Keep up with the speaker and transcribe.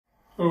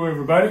Hello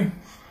everybody,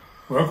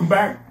 welcome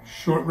back.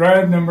 Short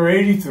ride number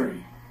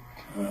 83.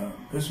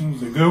 This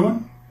one's a good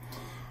one.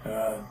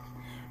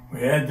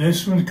 We had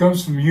this one, it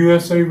comes from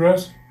USA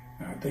Wrestling.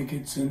 I think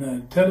it's in a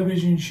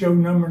television show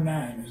number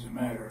 9 as a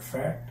matter of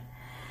fact.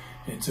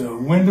 It's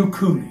Wendell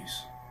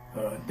Cooley's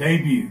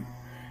debut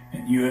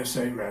in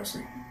USA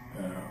Wrestling.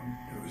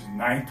 It was the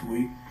 9th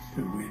week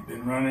that we'd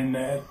been running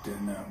that,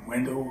 and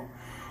Wendell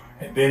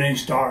had been a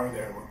star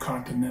there with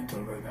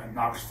Continental in that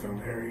Knoxville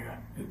area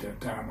at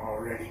that time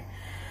already.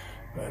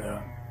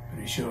 But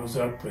he shows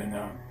up,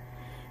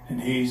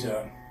 and he's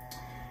going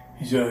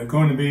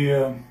to be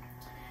in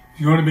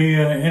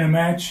a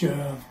match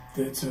I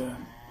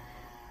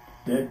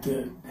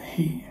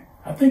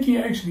think he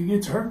actually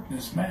gets hurt in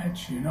this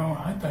match. You know,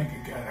 I think he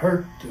got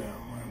hurt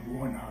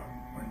when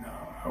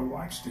I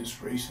watched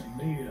this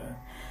recently,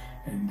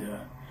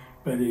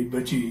 but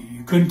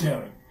you couldn't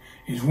tell it.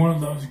 He's one of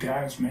those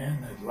guys,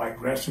 man, that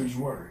like wrestlers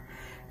were,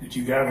 that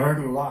you got hurt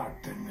a lot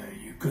and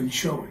you couldn't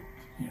show it.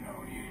 You know,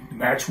 the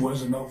match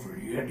wasn't over.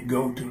 You had to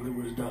go till it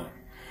was done.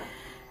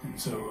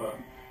 And so,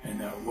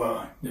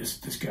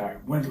 this guy,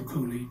 Wendell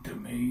Cooley, to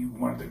me,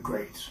 one of the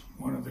greats.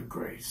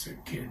 The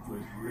kid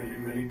was really,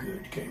 really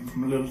good. Came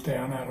from a little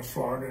town out of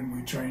Florida, and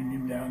we trained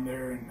him down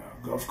there in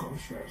Gulf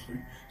Coast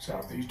Wrestling,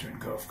 Southeastern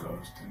Gulf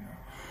Coast, and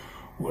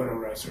what a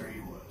wrestler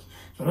he was.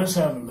 So let's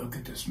have a look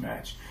at this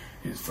match,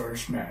 his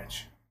first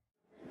match.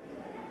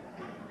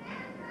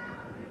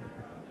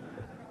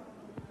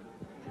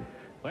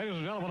 Ladies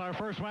and gentlemen, our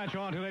first match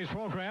on today's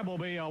program will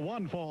be a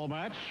one-fall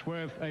match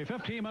with a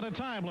 15-minute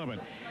time limit.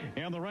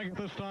 In the ring at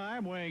this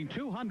time, weighing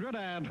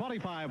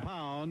 225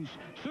 pounds,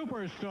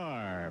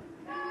 Superstar.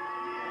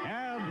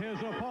 And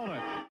his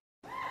opponent.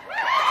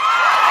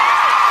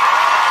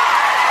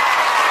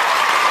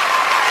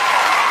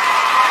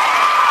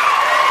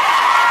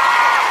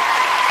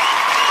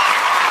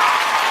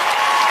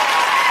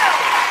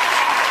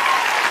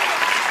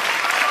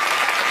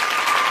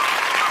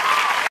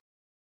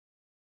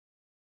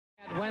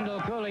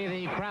 Wendell Cooley,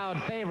 the crowd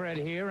favorite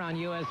here on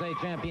USA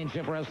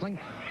Championship Wrestling,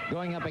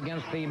 going up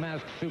against the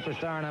Masked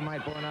Superstar, and I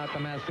might point out the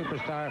Masked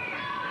Superstar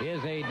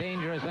is a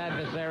dangerous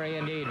adversary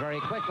indeed.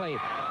 Very quickly,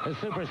 the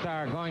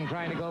Superstar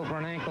trying to go for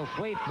an ankle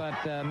sweep, but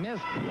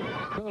missed.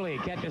 Cooley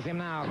catches him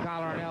now,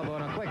 collar and elbow,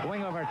 and a quick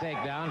wing-over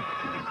takedown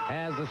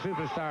has the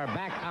Superstar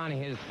back on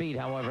his feet,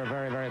 however,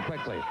 very, very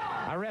quickly.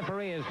 Our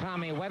referee is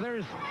Tommy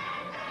Weathers.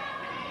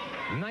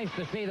 Nice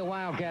to see the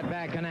Wildcat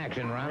back in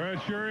action, Ron. Well,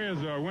 it sure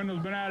is.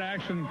 Wendell's been out of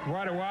action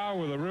quite a while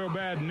with a real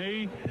bad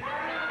knee,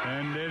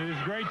 and it is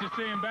great to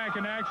see him back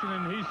in action,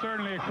 and he's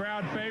certainly a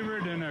crowd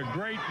favorite and a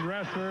great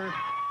wrestler.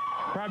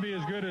 Probably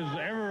as good as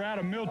ever out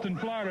of Milton,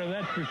 Florida,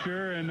 that's for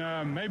sure,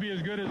 and maybe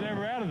as good as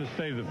ever out of the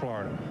state of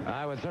Florida.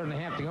 I would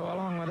certainly have to go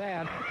along with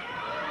that.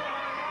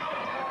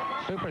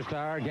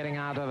 Superstar getting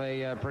out of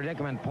a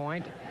predicament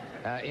point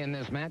in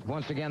this match.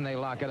 Once again, they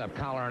lock it up,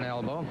 collar and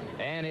elbow.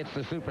 And it's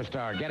the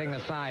Superstar getting the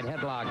side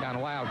headlock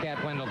on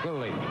Wildcat Wendell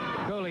Cooley.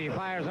 Cooley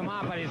fires him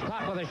off, but he's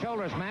caught with a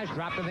shoulder smash,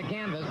 dropped to the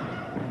canvas.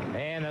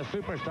 And the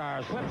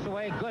Superstar slips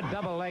away. Good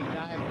double leg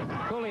dive.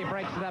 Cooley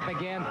breaks it up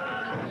again.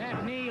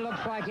 That knee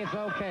looks like it's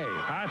okay.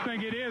 I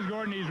think it is,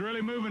 Gordon. He's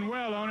really moving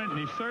well on it, and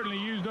he certainly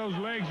used those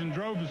legs and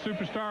drove the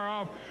Superstar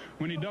off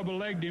when he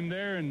double-legged him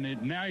there,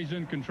 and now he's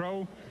in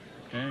control.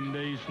 And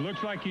he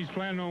looks like he's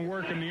planning on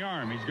working the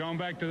arm. He's gone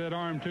back to that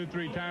arm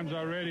 2-3 times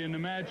already in the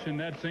match, and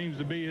that seems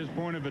to be his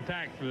point of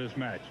attack for this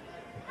match.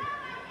 I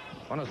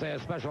want to say a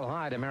special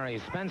hi to Mary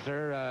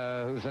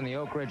Spencer, who's in the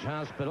Oak Ridge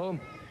Hospital,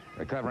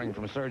 recovering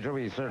from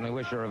surgery. We certainly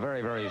wish her a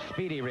very, very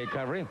speedy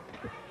recovery.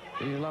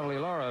 She's lovely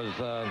Laura's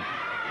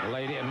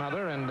lady and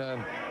mother,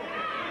 and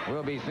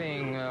we'll be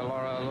seeing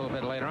Laura a little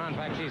bit later on. In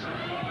fact, she's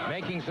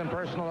making some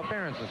personal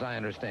appearances, I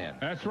understand.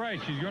 That's right.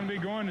 She's going to be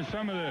going to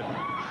some of the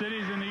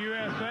cities in the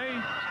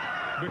USA,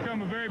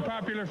 become a very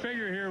popular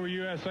figure here with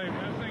USA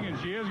Wrestling, and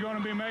she is going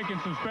to be making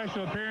some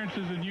special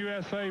appearances in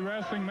USA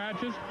Wrestling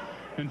matches.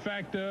 In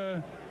fact,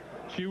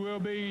 she will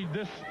be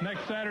this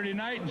next Saturday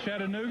night in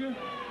Chattanooga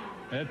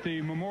at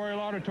the Memorial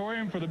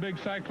Auditorium for the big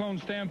Cyclone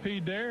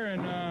Stampede there.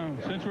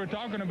 And since we're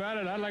talking about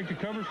it, I'd like to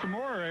cover some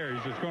more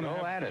areas that's going to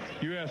have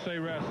USA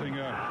Wrestling.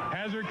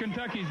 Hazard,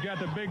 Kentucky's got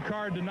the big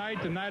card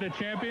tonight, the Night of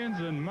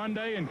Champions, and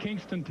Monday in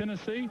Kingston,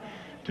 Tennessee,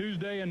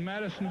 Tuesday in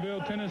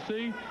Madisonville,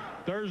 Tennessee,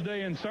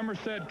 Thursday in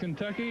Somerset,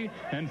 Kentucky,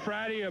 and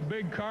Friday a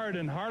big card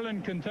in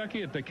Harlan,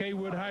 Kentucky at the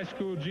Kaywood High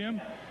School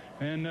gym.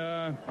 And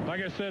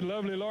like I said,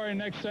 lovely Laurie,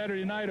 next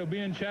Saturday night will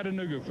be in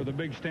Chattanooga for the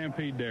big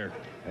Stampede there.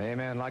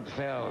 Amen. I'd like to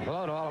say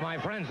hello to all of my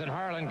friends in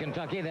Harlan,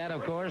 Kentucky. That,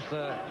 of course,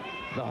 the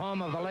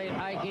home of the late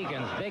Ike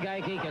Eakins. Big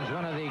Ike Eakins,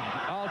 one of the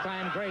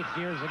all-time greats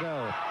years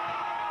ago.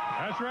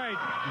 That's right.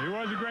 He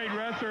was a great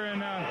wrestler,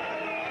 and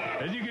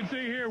as you can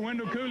see here,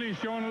 Wendell Cooley's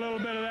showing a little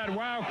bit of that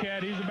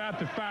Wildcat. He's about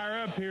to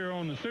fire up here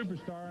on the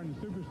Superstar, and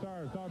the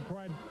Superstar thought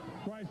twice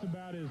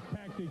about his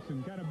tactics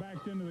and kind of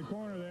backed into the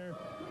corner there,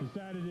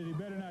 decided that he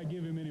better not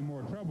give him any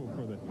more trouble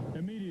for the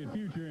immediate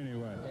future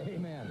anyway.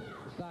 Amen.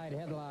 Side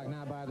headlock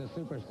now by the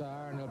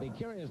Superstar, and it'll be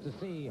curious to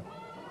see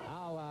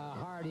how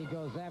hard he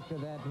goes after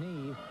that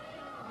knee.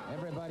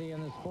 Everybody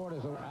in the sport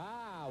is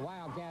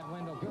Wildcat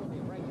Wendell Cooley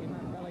breaks him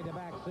up belly to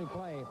back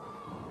suplex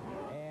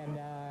and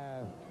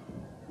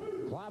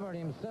clobbered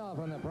himself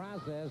in the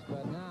process,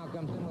 but now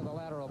comes in with a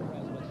lateral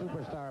press, but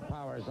Superstar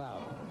powers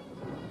out.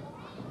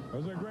 It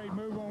was a great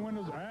move on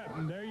Wendell's.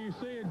 And there you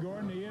see it,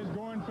 Gordon. He is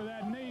going for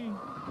that knee.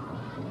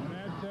 And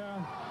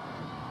that,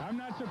 I'm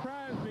not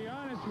surprised, to be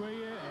honest with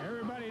you.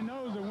 Everybody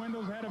knows that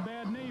Wendell's had a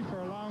bad knee for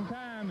a long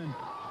time, and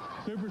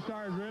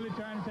Superstar is really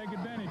trying to take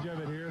advantage of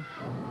it here.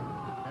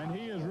 And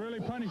he is really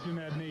punishing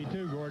that knee,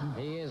 too, Gordon.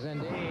 He is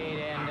indeed,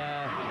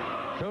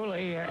 and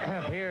Cooley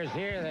appears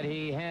here that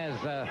he has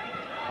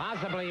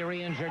possibly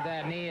re-injured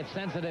that knee. It's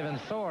sensitive and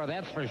sore,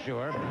 that's for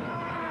sure.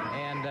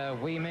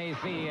 And we may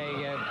see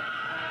a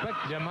quick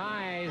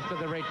demise to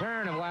the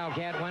return of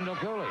Wildcat Wendell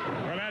Cooley.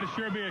 Well, that'd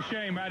sure be a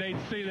shame. I'd hate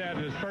to see that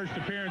his first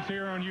appearance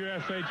here on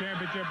USA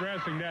Championship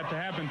Wrestling, that to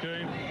happen to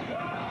him.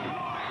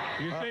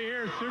 You see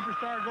here,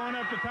 Superstar going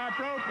up the top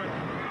rope, but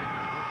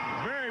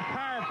very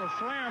powerful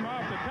slam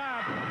off the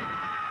top.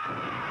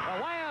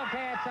 The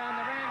Wildcat's on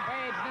the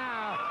rampage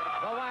now.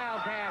 The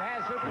Wildcat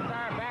has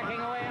Superstar backing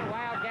away, and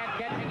Wildcat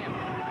catching him.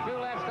 2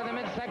 lefts to the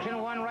midsection,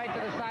 1 right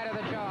to the side of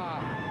the jaw.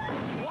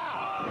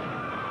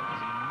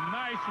 Wow!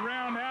 Nice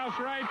roundhouse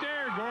right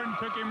there. Gordon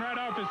took him right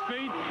off his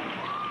feet.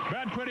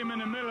 About put him in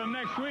the middle of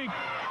next week.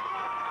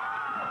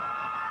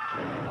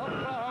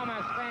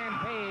 Oklahoma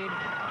Stampede.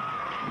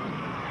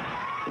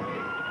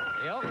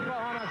 The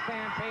Oklahoma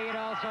Stampede,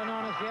 also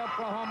known as the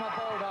Oklahoma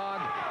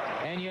Bulldog.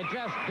 And you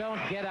just don't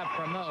get up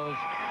from those.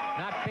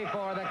 Not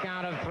before the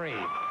count of 3.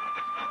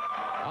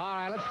 All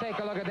right, let's take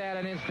a look at that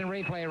in instant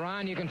replay.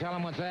 Ron, you can tell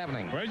him what's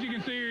happening. Well, as you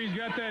can see here, he's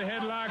got that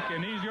headlock,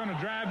 and he's going to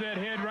drive that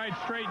head right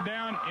straight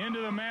down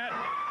into the mat.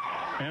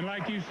 And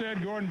like you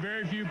said, Gordon,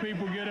 very few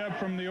people get up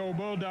from the old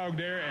Bulldog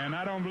there, and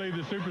I don't believe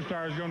the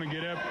Superstar is going to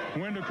get up.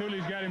 Wendell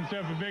Cooley's got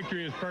himself a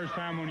victory his first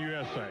time on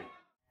USA.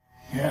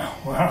 Yeah,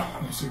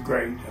 well, it's a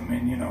great, I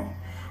mean, you know,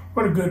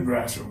 what a good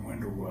wrestler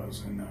Wendell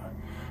was, and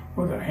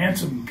what a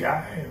handsome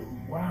guy.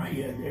 Wow,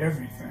 he had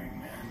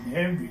everything, man,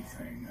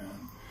 everything.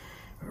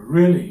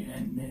 Really,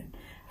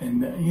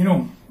 and you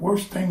know,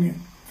 worst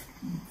thing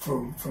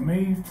for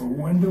me, for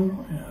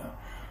Wendell,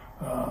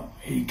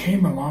 he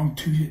came along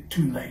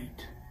too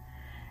late.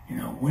 You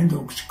know,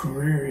 Wendell's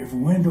career, if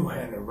Wendell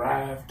had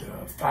arrived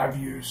 5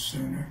 years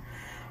sooner,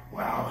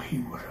 wow, he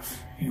would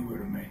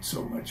have made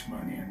so much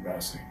money in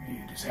wrestling.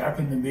 It just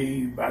happened to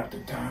be about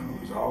the time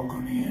it was all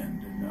going to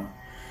end, and it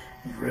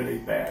was really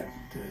bad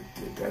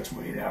that's the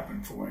way it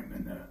happened for him.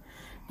 And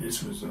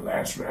this was the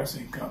last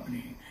wrestling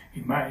company.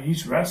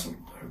 He's wrestled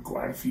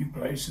quite a few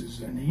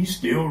places, and he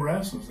still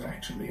wrestles,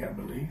 actually, I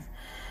believe.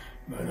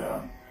 But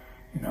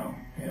you know,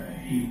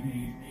 he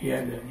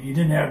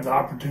didn't have the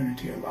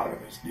opportunity a lot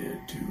of us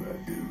did to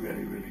do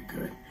really, really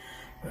good.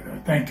 But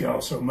thank you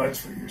all so much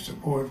for your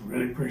support.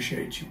 Really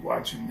appreciate you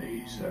watching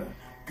these.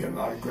 Got a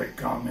lot of great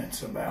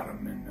comments about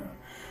them, and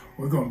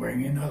we're going to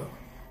bring you another one.